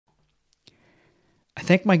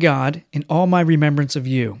thank my God in all my remembrance of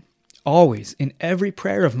you, always in every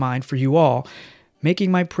prayer of mine for you all,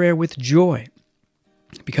 making my prayer with joy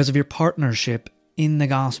because of your partnership in the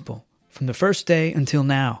gospel from the first day until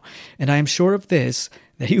now. And I am sure of this,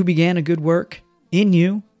 that he who began a good work in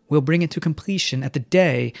you will bring it to completion at the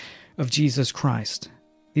day of Jesus Christ.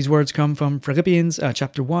 These words come from Philippians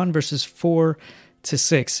chapter 1, verses 4 to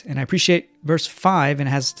 6. And I appreciate verse 5, and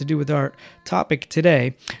it has to do with our topic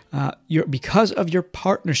today. Because of your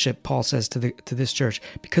partnership, Paul says to this church,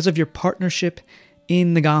 because of your partnership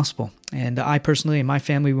in the gospel. And I personally and my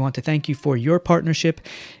family, we want to thank you for your partnership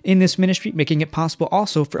in this ministry, making it possible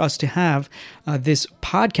also for us to have this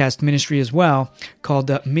podcast ministry as well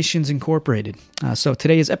called Missions Incorporated. So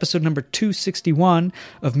today is episode number 261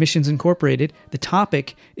 of Missions Incorporated. The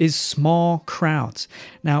topic is small crowds.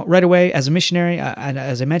 Now, right away, as a missionary, and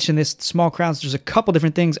as I mentioned this, small crowds, there's a couple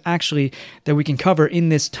different things actually that we can cover in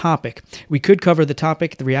this topic. We could cover the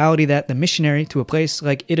topic, the reality that the missionary to a place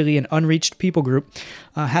like Italy, an unreached people group,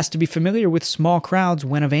 has to be familiar with small crowds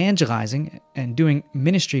when evangelizing and doing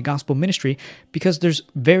ministry, gospel ministry, because there's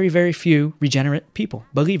very, very few regenerate people,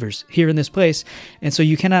 believers here in this place. And so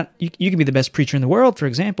you can be the best preacher in the world, for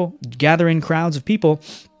example, gather in crowds of people,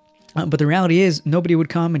 but the reality is nobody would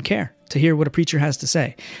come and care to hear what a preacher has to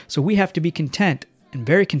say. So we have to be content and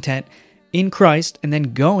very content in Christ, and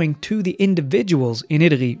then going to the individuals in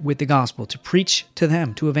Italy with the gospel, to preach to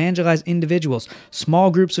them, to evangelize individuals,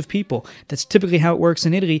 small groups of people. That's typically how it works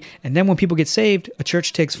in Italy. And then when people get saved, a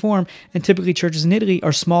church takes form, and typically churches in Italy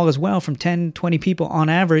are small as well, from 10, 20 people on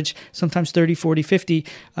average, sometimes 30, 40, 50,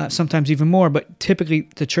 sometimes even more. But typically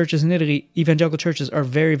the churches in Italy, evangelical churches, are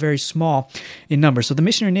very, very small in number. So the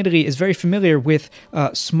missionary in Italy is very familiar with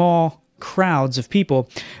small crowds of people,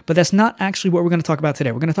 but that's not actually what we're going to talk about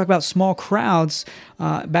today. We're going to talk about small crowds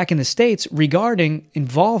back in the States regarding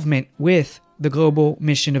involvement with the global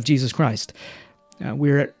mission of Jesus Christ.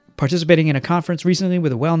 We're participating in a conference recently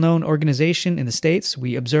with a well-known organization in the States.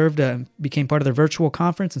 We observed, became part of their virtual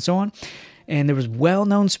conference and so on, and there was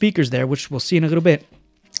well-known speakers there, which we'll see in a little bit.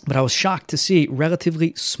 But I was shocked to see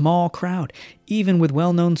relatively small crowd, even with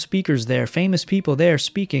well-known speakers there, famous people there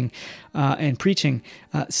speaking and preaching.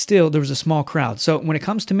 Still, there was a small crowd. So when it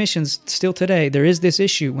comes to missions, still today, there is this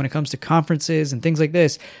issue when it comes to conferences and things like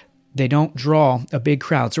this. They don't draw a big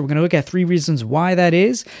crowd. So we're going to look at 3 reasons why that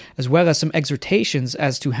is, as well as some exhortations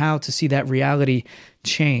as to how to see that reality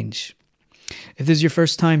change. If this is your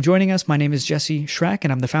first time joining us, my name is Jesse Schreck,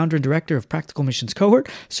 and I'm the founder and director of Practical Missions Cohort,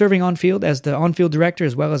 serving on-field as the on-field director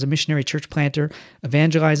as well as a missionary church planter,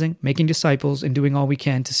 evangelizing, making disciples, and doing all we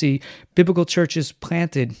can to see biblical churches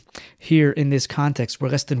planted here in this context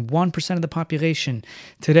where less than 1% of the population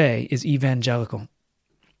today is evangelical.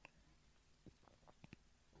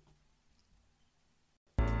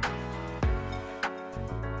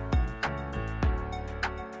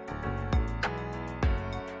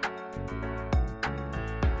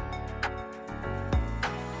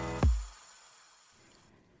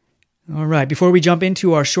 All right, before we jump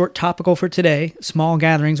into our short topical for today, small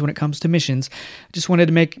gatherings when it comes to missions, I just wanted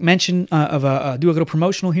to make mention do a little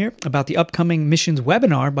promotional here about the upcoming missions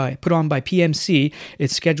webinar put on by PMC.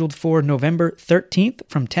 It's scheduled for November 13th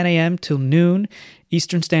from 10 a.m. till noon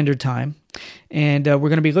Eastern Standard Time. And we're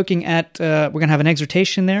going to be looking at, we're going to have an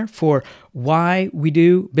exhortation there for why we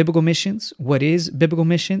do biblical missions, what is biblical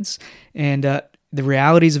missions, and the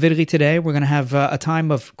realities of Italy today. We're going to have a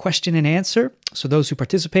time of question and answer. So those who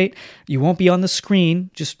participate, you won't be on the screen.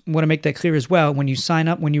 Just want to make that clear as well. When you sign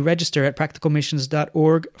up, when you register at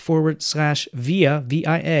practicalmissions.org/via,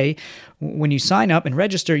 VIA, when you sign up and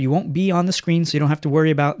register, you won't be on the screen, so you don't have to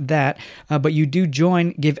worry about that. But you do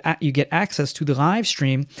join, you get access to the live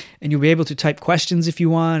stream, and you'll be able to type questions if you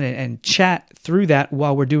want and chat through that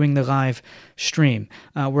while we're doing the live stream.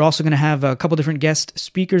 We're also going to have a couple different guest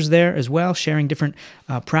speakers there as well, sharing different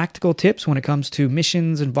practical tips when it comes to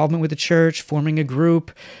missions, involvement with the church, forming a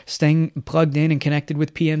group, staying plugged in and connected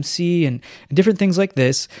with PMC, and different things like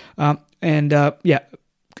this.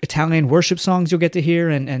 Italian worship songs you'll get to hear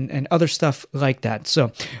and other stuff like that.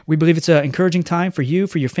 So we believe it's an encouraging time for you,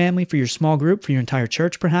 for your family, for your small group, for your entire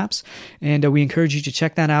church perhaps. And we encourage you to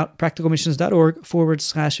check that out,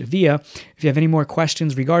 practicalmissions.org/via. If you have any more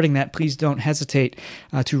questions regarding that, please don't hesitate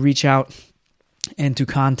to reach out and to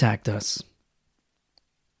contact us.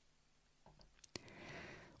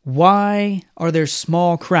 Why are there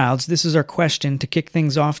small crowds? This is our question to kick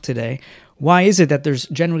things off today. Why is it that there's,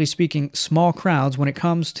 generally speaking, small crowds when it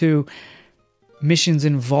comes to missions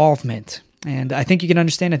involvement? And I think you can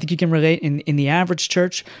understand, I think you can relate in the average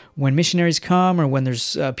church when missionaries come or when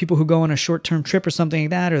there's people who go on a short-term trip or something like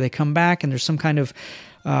that, or they come back and there's some kind of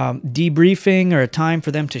debriefing or a time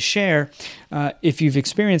for them to share. If you've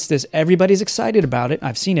experienced this, everybody's excited about it.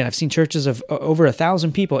 I've seen it. I've seen churches of over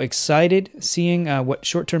 1,000 people excited seeing what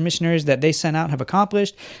short-term missionaries that they sent out have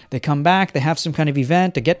accomplished. They come back, they have some kind of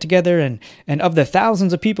event, a get-together, and of the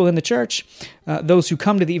thousands of people in the church, those who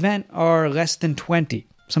come to the event are less than 20.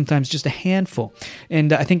 Sometimes just a handful.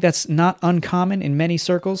 And I think that's not uncommon in many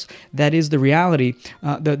circles. That is the reality,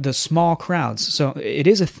 the small crowds. So it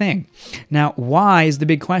is a thing. Now, why is the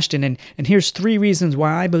big question? And here's 3 reasons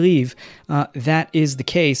why I believe that is the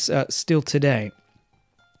case still today.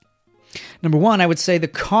 Number 1, I would say the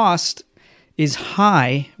cost is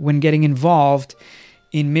high when getting involved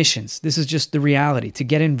in missions. This is just the reality. To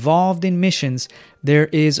get involved in missions, there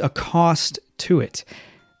is a cost to it.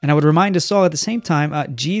 And I would remind us all at the same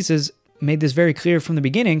time, Jesus made this very clear from the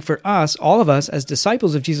beginning. For us, all of us as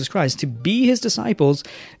disciples of Jesus Christ, to be his disciples,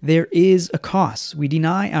 there is a cost. We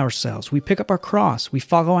deny ourselves. We pick up our cross. We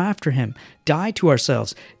follow after him, die to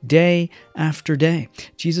ourselves day after day.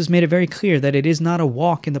 Jesus made it very clear that it is not a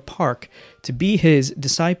walk in the park to be his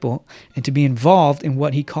disciple and to be involved in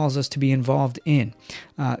what he calls us to be involved in.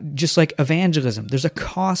 Just like evangelism, there's a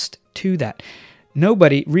cost to that.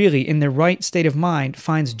 Nobody really in their right state of mind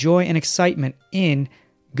finds joy and excitement in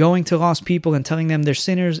going to lost people and telling them they're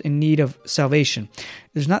sinners in need of salvation.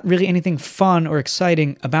 There's not really anything fun or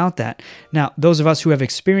exciting about that. Now, those of us who have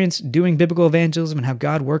experienced doing biblical evangelism and how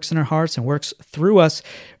God works in our hearts and works through us,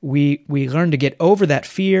 we learn to get over that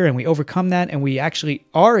fear and we overcome that and we actually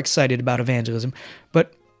are excited about evangelism.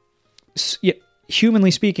 But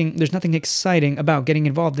humanly speaking, there's nothing exciting about getting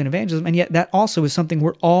involved in evangelism, and yet that also is something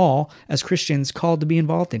we're all, as Christians, called to be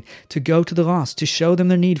involved in, to go to the lost, to show them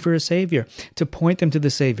their need for a Savior, to point them to the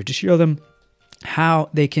Savior, to show them how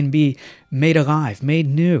they can be made alive, made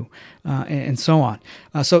new, and so on.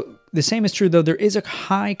 So the same is true, though. There is a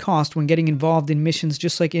high cost when getting involved in missions,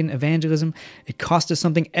 just like in evangelism. It costs us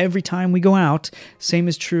something every time we go out. Same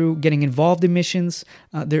is true getting involved in missions.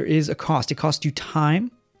 There is a cost. It costs you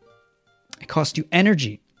time. It costs you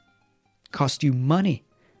energy. It costs you money.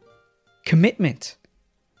 Commitment.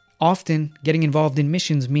 Often, getting involved in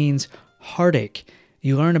missions means heartache.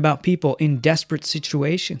 You learn about people in desperate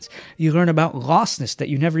situations. You learn about lostness that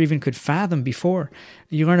you never even could fathom before.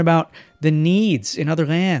 You learn about the needs in other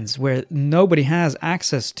lands where nobody has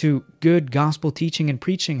access to good gospel teaching and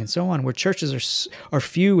preaching and so on, where churches are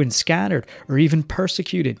few and scattered or even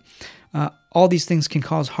persecuted. All these things can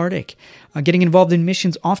cause heartache. Getting involved in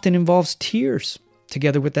missions often involves tears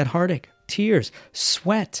together with that heartache. Tears,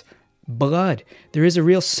 sweat, blood. There is a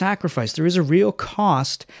real sacrifice. There is a real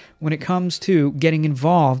cost when it comes to getting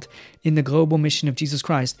involved in the global mission of Jesus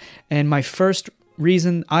Christ. And my first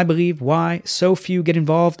reason, I believe, why so few get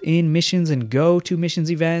involved in missions and go to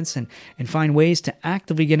missions events and find ways to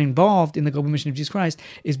actively get involved in the global mission of Jesus Christ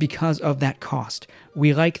is because of that cost.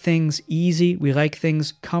 We like things easy. We like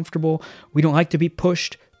things comfortable. We don't like to be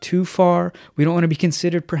pushed too far. We don't want to be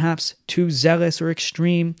considered perhaps too zealous or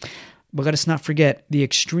extreme. But let us not forget the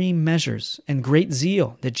extreme measures and great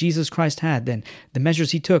zeal that Jesus Christ had, then the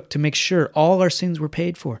measures he took to make sure all our sins were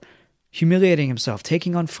paid for. Humiliating himself,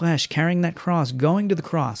 taking on flesh, carrying that cross, going to the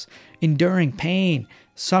cross, enduring pain,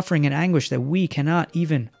 suffering, and anguish that we cannot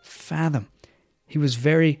even fathom. He was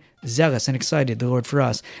very zealous and excited, the Lord, for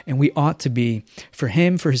us, and we ought to be for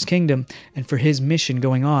him, for his kingdom, and for his mission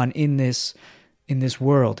going on in this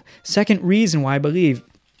world. Second reason why I believe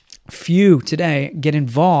few today get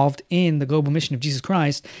involved in the global mission of Jesus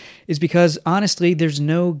Christ is because, honestly, there's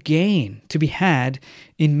no gain to be had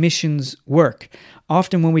in missions work.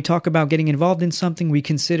 Often when we talk about getting involved in something, we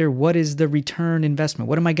consider what is the return investment?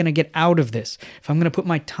 What am I going to get out of this? If I'm going to put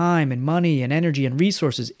my time and money and energy and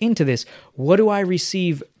resources into this, what do I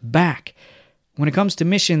receive back? When it comes to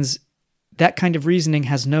missions, that kind of reasoning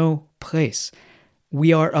has no place.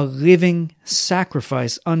 We are a living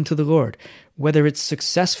sacrifice unto the Lord. Whether it's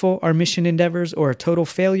successful, our mission endeavors, or a total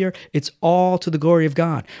failure, it's all to the glory of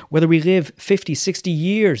God. Whether we live 50, 60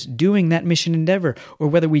 years doing that mission endeavor, or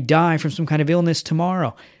whether we die from some kind of illness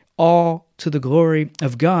tomorrow, all to the glory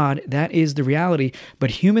of God. That is the reality.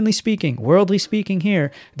 But humanly speaking, worldly speaking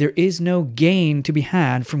here, there is no gain to be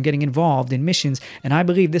had from getting involved in missions. And I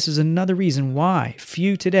believe this is another reason why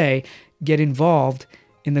few today get involved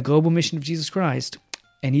in the global mission of Jesus Christ,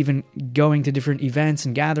 and even going to different events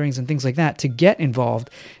and gatherings and things like that to get involved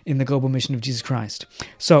in the global mission of Jesus Christ.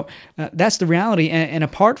 So that's the reality. And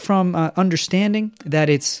apart from understanding that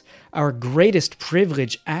it's our greatest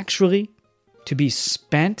privilege actually to be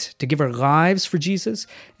spent, to give our lives for Jesus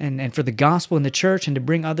and for the gospel and the church and to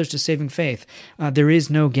bring others to saving faith, there is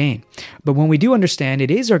no gain. But when we do understand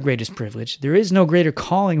it is our greatest privilege, there is no greater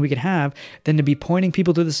calling we could have than to be pointing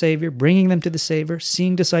people to the Savior, bringing them to the Savior,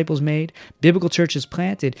 seeing disciples made, biblical churches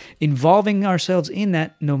planted, involving ourselves in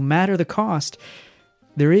that no matter the cost.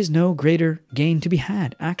 There is no greater gain to be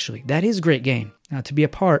had, actually. That is great gain, to be a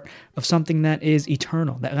part of something that is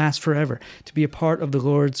eternal, that lasts forever, to be a part of the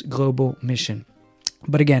Lord's global mission.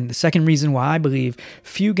 But again, the second reason why I believe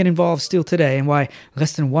few get involved still today and why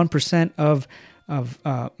less than 1% of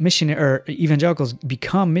missionary or evangelicals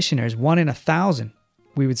become missionaries, 1 in 1,000,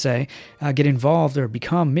 we would say, get involved or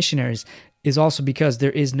become missionaries, is also because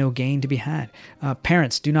there is no gain to be had.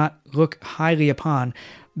 Parents do not look highly upon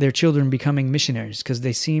their children becoming missionaries because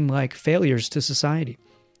they seem like failures to society.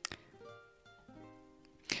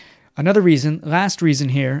 Another reason, last reason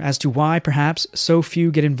here, as to why perhaps so few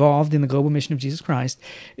get involved in the global mission of Jesus Christ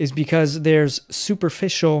is because there's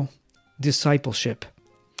superficial discipleship.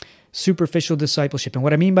 Superficial discipleship. And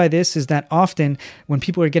what I mean by this is that often when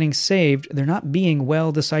people are getting saved, they're not being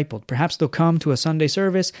well discipled. Perhaps they'll come to a Sunday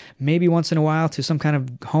service, maybe once in a while to some kind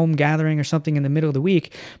of home gathering or something in the middle of the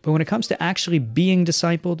week. But when it comes to actually being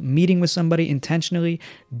discipled, meeting with somebody intentionally,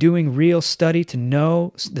 doing real study to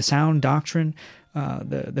know the sound doctrine,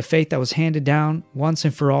 the faith that was handed down once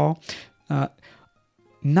and for all,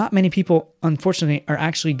 not many people, unfortunately, are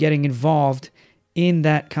actually getting involved in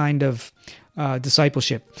that kind of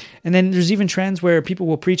discipleship. And then there's even trends where people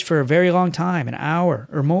will preach for a very long time, an hour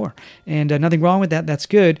or more, and nothing wrong with that. That's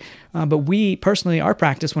good. But we personally, our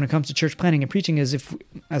practice when it comes to church planning and preaching is, if,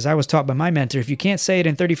 as I was taught by my mentor, if you can't say it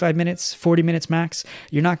in 35 minutes, 40 minutes max,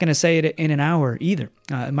 you're not going to say it in an hour either.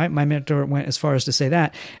 My mentor went as far as to say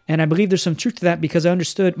that. And I believe there's some truth to that because I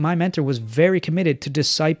understood my mentor was very committed to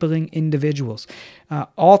discipling individuals.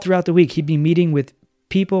 All throughout the week, he'd be meeting with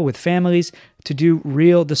people, with families, to do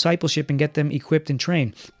real discipleship and get them equipped and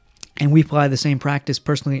trained. And we apply the same practice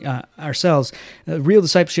personally ourselves. Real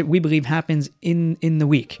discipleship, we believe, happens in the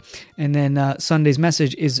week. And then Sunday's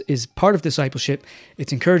message is part of discipleship.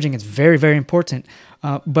 It's encouraging. It's very, very important.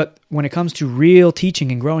 But when it comes to real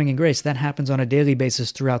teaching and growing in grace, that happens on a daily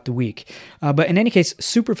basis throughout the week. But in any case,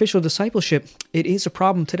 superficial discipleship, it is a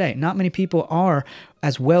problem today. Not many people are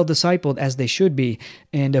as well discipled as they should be.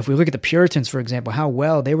 And if we look at the Puritans, for example, how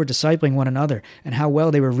well they were discipling one another and how well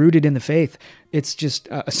they were rooted in the faith, it's just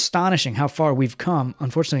astonishing how far we've come,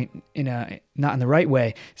 unfortunately, not in the right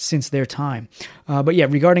way, since their time. But yeah,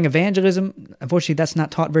 regarding evangelism, unfortunately, that's not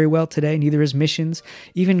taught very well today. Neither is missions.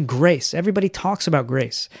 Even grace. Everybody talks about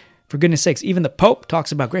grace. For goodness sakes, even the Pope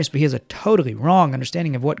talks about grace, but he has a totally wrong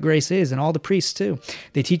understanding of what grace is, and all the priests too.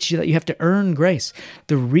 They teach you that you have to earn grace.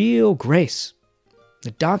 The real grace,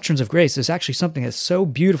 the doctrines of grace, is actually something that's so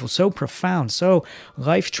beautiful, so profound, so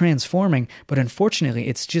life-transforming, but unfortunately,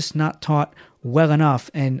 it's just not taught well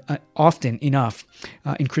enough and often enough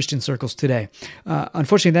in Christian circles today.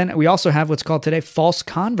 Unfortunately, then, we also have what's called today false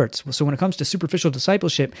converts. So when it comes to superficial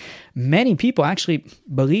discipleship, many people actually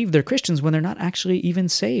believe they're Christians when they're not actually even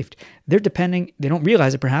saved. They don't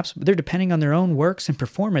realize it perhaps, but they're depending on their own works and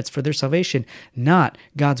performance for their salvation, not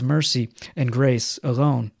God's mercy and grace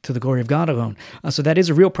alone, to the glory of God alone. So that is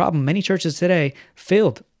a real problem. Many churches today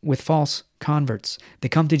filled with false converts. They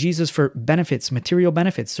come to Jesus for benefits, material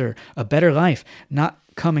benefits, or a better life, not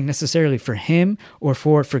coming necessarily for Him or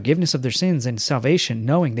for forgiveness of their sins and salvation,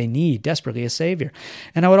 knowing they need desperately a Savior.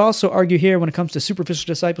 And I would also argue here when it comes to superficial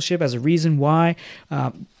discipleship as a reason why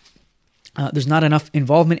there's not enough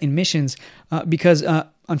involvement in missions, because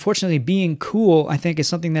unfortunately being cool, I think, is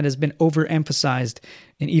something that has been overemphasized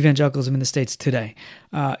in evangelicalism in the States today.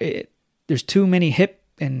 There's too many hip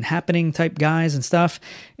and happening type guys and stuff,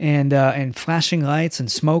 and flashing lights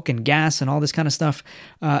and smoke and gas and all this kind of stuff,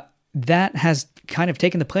 that has kind of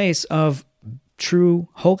taken the place of true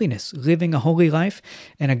holiness, living a holy life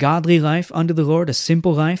and a godly life under the Lord, a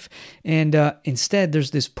simple life. And instead,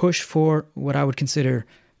 there's this push for what I would consider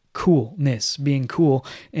coolness, being cool.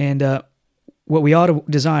 And what we ought to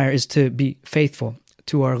desire is to be faithful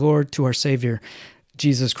to our Lord, to our Savior,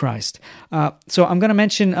 Jesus Christ. So I'm going to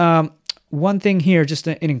mention one thing here, just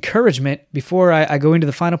an encouragement before I go into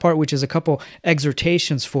the final part, which is a couple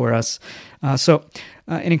exhortations for us. So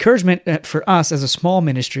an encouragement for us as a small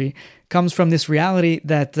ministry comes from this reality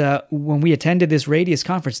that when we attended this Radius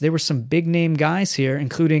conference, there were some big-name guys here,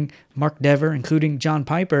 including Mark Dever, including John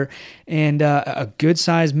Piper, and a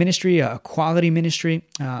good-sized ministry, a quality ministry,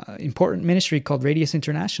 important ministry called Radius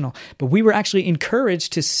International. But we were actually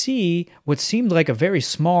encouraged to see what seemed like a very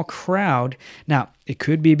small crowd. Now, it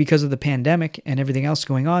could be because of the pandemic and everything else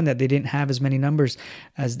going on that they didn't have as many numbers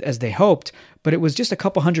as they hoped, but it was just a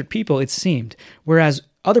couple hundred people, it seemed. Whereas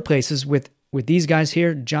other places with these guys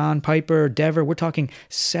here, John Piper, Dever, we're talking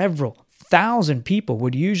several thousand people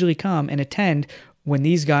would usually come and attend when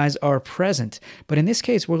these guys are present. But in this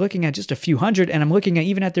case, we're looking at just a few hundred, and I'm looking at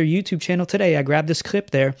even at their YouTube channel today. I grabbed this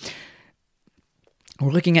clip there.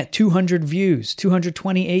 We're looking at 200 views,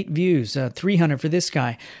 228 views, 300 for this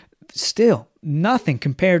guy. Still, nothing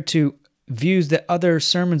compared to views that other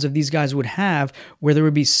sermons of these guys would have, where there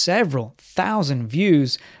would be several thousand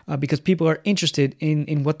views because people are interested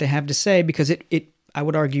in what they have to say, because it I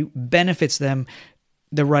would argue, benefits them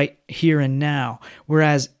the right here and now.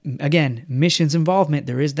 Whereas, again, missions involvement,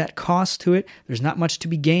 there is that cost to it. There's not much to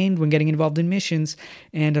be gained when getting involved in missions.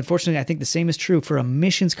 And unfortunately, I think the same is true for a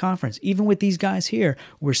missions conference. Even with these guys here,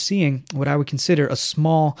 we're seeing what I would consider a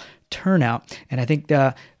small turnout. And I think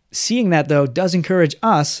seeing that, though, does encourage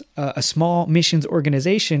us, a small missions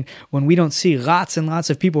organization, when we don't see lots and lots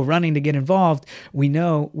of people running to get involved, we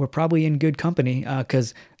know we're probably in good company,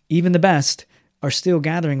 because even the best are still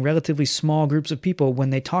gathering relatively small groups of people when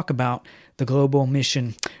they talk about the global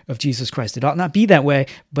mission of Jesus Christ. It ought not be that way,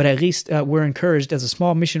 but at least we're encouraged as a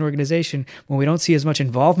small mission organization, when we don't see as much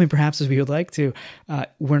involvement perhaps as we would like to,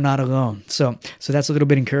 we're not alone. So that's a little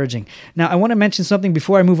bit encouraging. Now, I want to mention something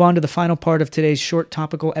before I move on to the final part of today's short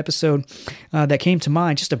topical episode that came to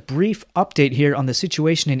mind. Just a brief update here on the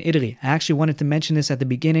situation in Italy. I actually wanted to mention this at the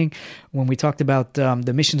beginning when we talked about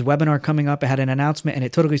the missions webinar coming up. I had an announcement and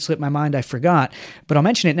it totally slipped my mind. I forgot, but I'll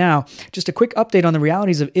mention it now. Just a quick update on the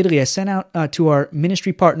realities of Italy. I sent out to our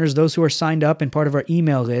ministry partners, those who are signed up and part of our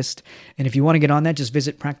email list. And if you want to get on that, just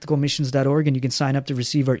visit practicalmissions.org and you can sign up to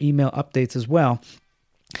receive our email updates as well.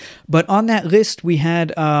 But on that list, we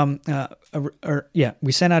had,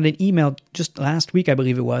 we sent out an email just last week, I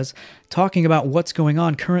believe it was, talking about what's going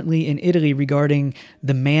on currently in Italy regarding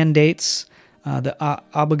the mandates, the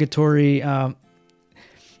obligatory,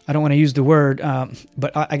 I don't want to use the word,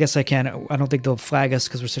 but I guess I can. I don't think they'll flag us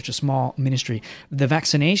because we're such a small ministry. The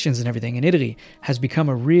vaccinations and everything in Italy has become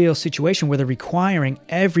a real situation where they're requiring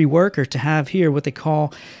every worker to have here what they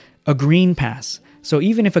call a green pass. So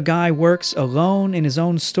even if a guy works alone in his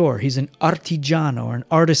own store, he's an artigiano or an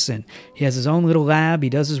artisan, he has his own little lab, he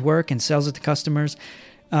does his work and sells it to customers.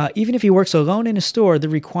 Even if he works alone in a store, they're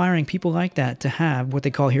requiring people like that to have what they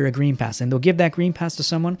call here a green pass. And they'll give that green pass to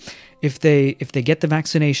someone if they get the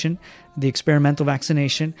vaccination, the experimental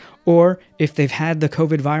vaccination, or if they've had the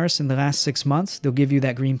COVID virus in the last 6 months, they'll give you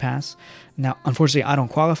that green pass. Now, unfortunately, I don't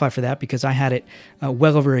qualify for that because I had it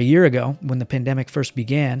well over a year ago when the pandemic first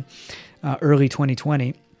began, early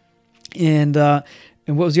 2020. And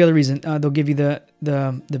what was the other reason? They'll give you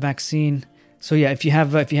the vaccine. So yeah, if you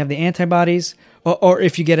have the antibodies, or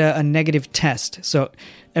if you get a negative test. So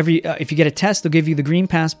if you get a test, they'll give you the green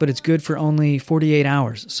pass, but it's good for only 48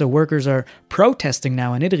 hours. So workers are protesting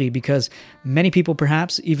now in Italy because many people,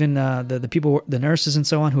 perhaps even the people, the nurses and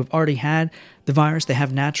so on, who have already had the virus, they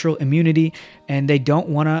have natural immunity, and they don't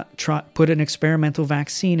want to put an experimental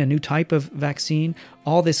vaccine, a new type of vaccine,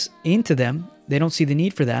 all this into them. They don't see the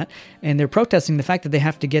need for that, and they're protesting the fact that they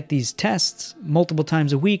have to get these tests multiple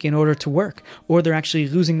times a week in order to work, or they're actually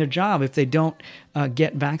losing their job if they don't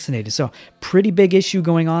get vaccinated. So pretty big issue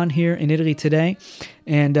going on here in Italy today,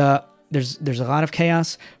 and there's a lot of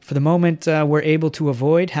chaos. For the moment, we're able to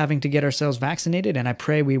avoid having to get ourselves vaccinated, and I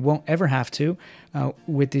pray we won't ever have to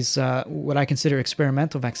with this what I consider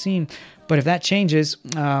experimental vaccine. But if that changes,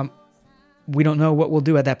 we don't know what we'll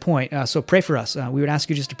do at that point. So pray for us. We would ask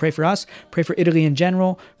you just to pray for us, pray for Italy in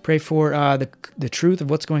general, pray for the truth of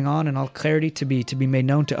what's going on and all clarity to be made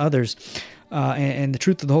known to others, and the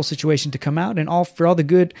truth of the whole situation to come out, and for all the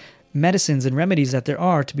good medicines and remedies that there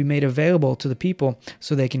are to be made available to the people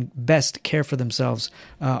so they can best care for themselves,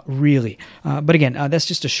 really. But again, that's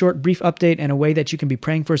just a short, brief update and a way that you can be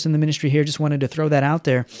praying for us in the ministry here. Just wanted to throw that out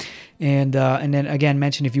there. And then again,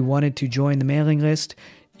 mention if you wanted to join the mailing list,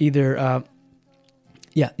 either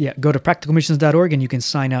go to practicalmissions.org and you can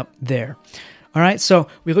sign up there. All right, so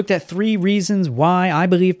we looked at 3 reasons why I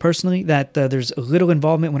believe personally that there's little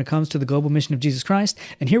involvement when it comes to the global mission of Jesus Christ.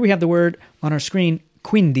 And here we have the word on our screen,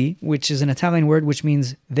 quindi, which is an Italian word which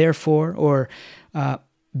means therefore, or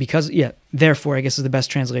therefore, I guess is the best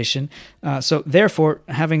translation. So therefore,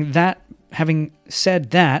 having that having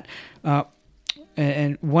said that,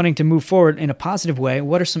 and wanting to move forward in a positive way,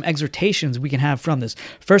 what are some exhortations we can have from this?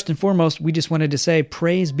 First and foremost, we just wanted to say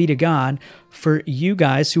praise be to God for you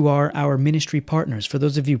guys who are our ministry partners. For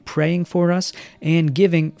those of you praying for us and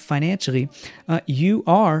giving financially, you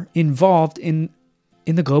are involved in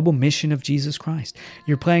the global mission of Jesus Christ.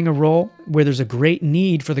 You're playing a role where there's a great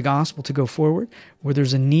need for the gospel to go forward, where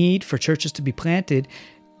there's a need for churches to be planted,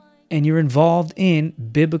 and you're involved in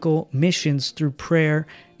biblical missions through prayer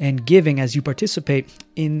and giving as you participate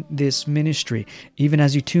in this ministry. Even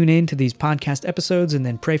as you tune in to these podcast episodes and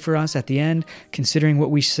then pray for us at the end, considering what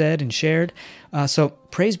we said and shared. So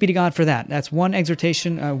praise be to God for that. That's one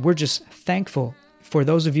exhortation. We're just thankful for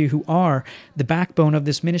those of you who are the backbone of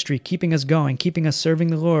this ministry, keeping us going, keeping us serving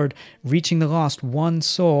the Lord, reaching the lost one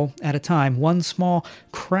soul at a time, one small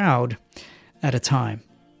crowd at a time.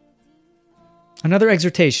 Another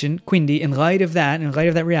exhortation, quindi, in light of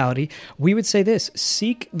that reality, we would say this: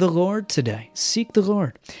 seek the Lord today. Seek the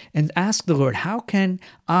Lord and ask the Lord, how can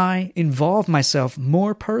I involve myself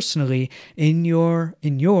more personally in your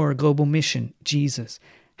global mission, Jesus?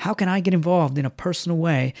 How can I get involved in a personal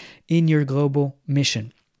way in your global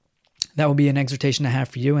mission? That will be an exhortation I have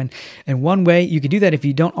for you. And one way you could do that, if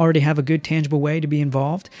you don't already have a good, tangible way to be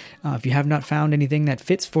involved, if you have not found anything that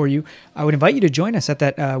fits for you, I would invite you to join us at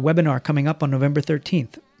that webinar coming up on November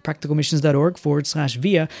 13th.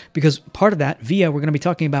 practicalmissions.org/VIA, because part of that, VIA, we're going to be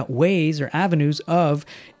talking about ways or avenues of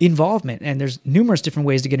involvement. And there's numerous different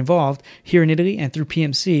ways to get involved here in Italy and through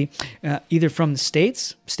PMC, either from the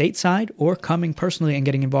stateside, or coming personally and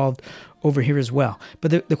getting involved over here as well.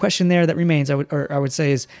 But the question there that remains, I would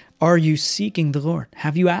say, is, are you seeking the Lord?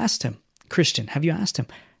 Have you asked Him? Christian, have you asked Him,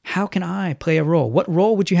 how can I play a role? What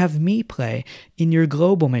role would you have me play in your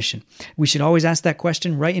global mission? We should always ask that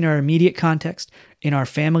question right in our immediate context, in our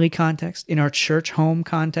family context, in our church home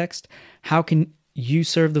context. How can you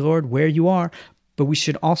serve the Lord where you are? But we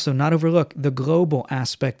should also not overlook the global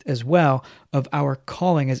aspect as well of our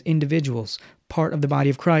calling as individuals, part of the body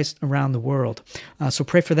of Christ around the world. So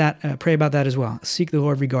pray for that. Pray about that as well. Seek the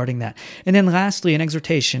Lord regarding that. And then lastly, an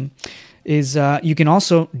exhortation is you can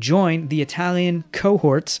also join the Italian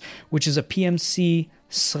cohorts, which is a PMC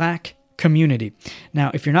Slack community.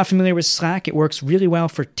 Now, if you're not familiar with Slack, it works really well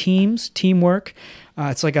for teams, teamwork.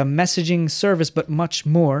 It's like a messaging service, but much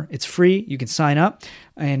more. It's free. You can sign up,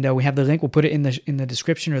 and we have the link. We'll put it in the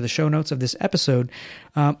description or the show notes of this episode.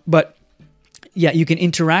 But yeah, you can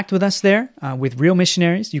interact with us there with real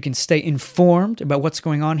missionaries. You can stay informed about what's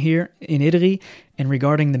going on here in Italy and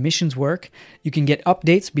regarding the missions work. You can get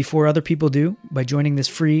updates before other people do by joining this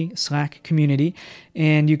free Slack community.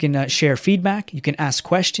 And you can share feedback. You can ask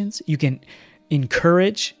questions. You can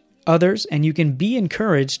encourage others, and you can be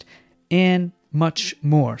encouraged, and much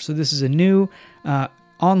more. So this is a new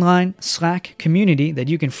online Slack community that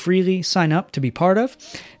you can freely sign up to be part of,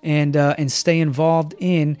 and stay involved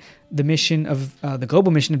in the mission of the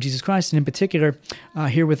global mission of Jesus Christ, and in particular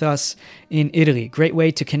here with us in Italy. Great way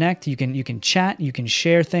to connect. You can chat, you can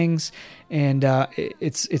share things, and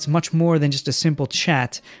it's much more than just a simple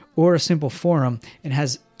chat or a simple forum. It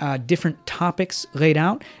has different topics laid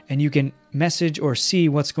out, and you can message or see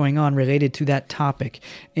what's going on related to that topic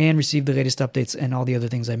and receive the latest updates and all the other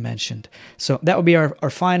things I mentioned. So that would be our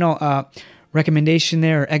final recommendation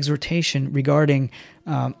there, or exhortation regarding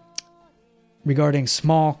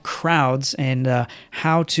small crowds, and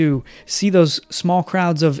how to see those small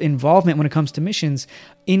crowds of involvement when it comes to missions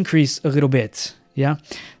increase a little bit. Yeah.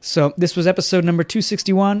 So this was episode number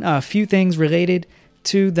 261. A few things related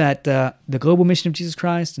to that, the global mission of Jesus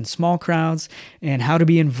Christ and small crowds, and how to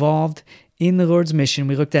be involved in the Lord's mission.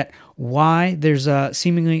 We looked at why there's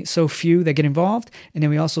seemingly so few that get involved, and then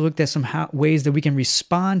we also looked at some ways that we can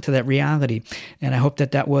respond to that reality. And I hope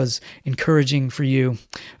that was encouraging for you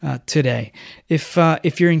today. If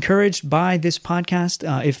you're encouraged by this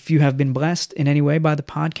podcast, if you have been blessed in any way by the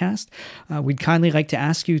podcast, we'd kindly like to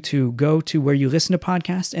ask you to go to where you listen to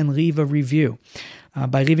podcasts and leave a review.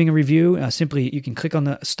 By leaving a review, simply you can click on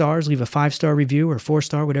the stars, leave a 5-star review or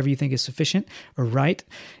 4-star, whatever you think is sufficient or right.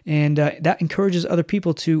 And that encourages other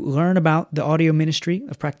people to learn about the audio ministry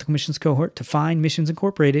of Practical Missions Cohort, to find Missions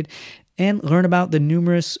Incorporated, and learn about the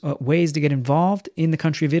numerous ways to get involved in the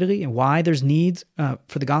country of Italy, and why there's needs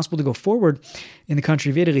for the gospel to go forward in the country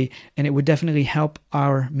of Italy. And it would definitely help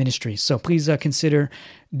our ministry. So please consider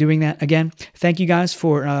doing that. Again, thank you guys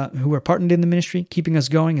for who are partnered in the ministry, keeping us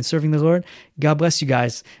going and serving the Lord. God bless you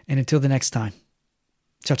guys. And until the next time,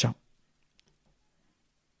 ciao, ciao.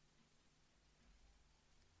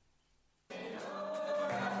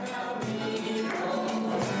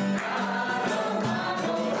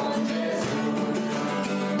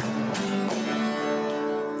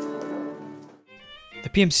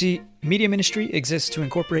 PMC Media Ministry exists to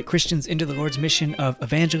incorporate Christians into the Lord's mission of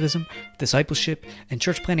evangelism, discipleship, and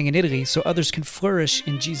church planting in Italy so others can flourish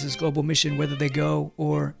in Jesus' global mission whether they go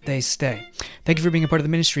or they stay. Thank you for being a part of the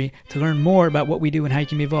ministry. To learn more about what we do and how you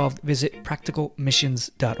can be involved, visit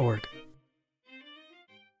practicalmissions.org.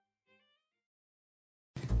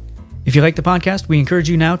 If you like the podcast, we encourage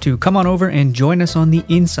you now to come on over and join us on the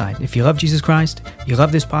inside. If you love Jesus Christ, you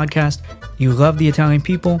love this podcast, you love the Italian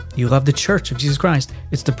people, you love the Church of Jesus Christ,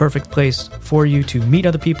 it's the perfect place for you to meet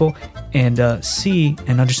other people and see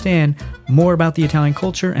and understand more about the Italian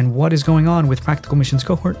culture and what is going on with Practical Missions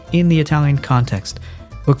Cohort in the Italian context.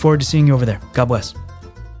 Look forward to seeing you over there. God bless.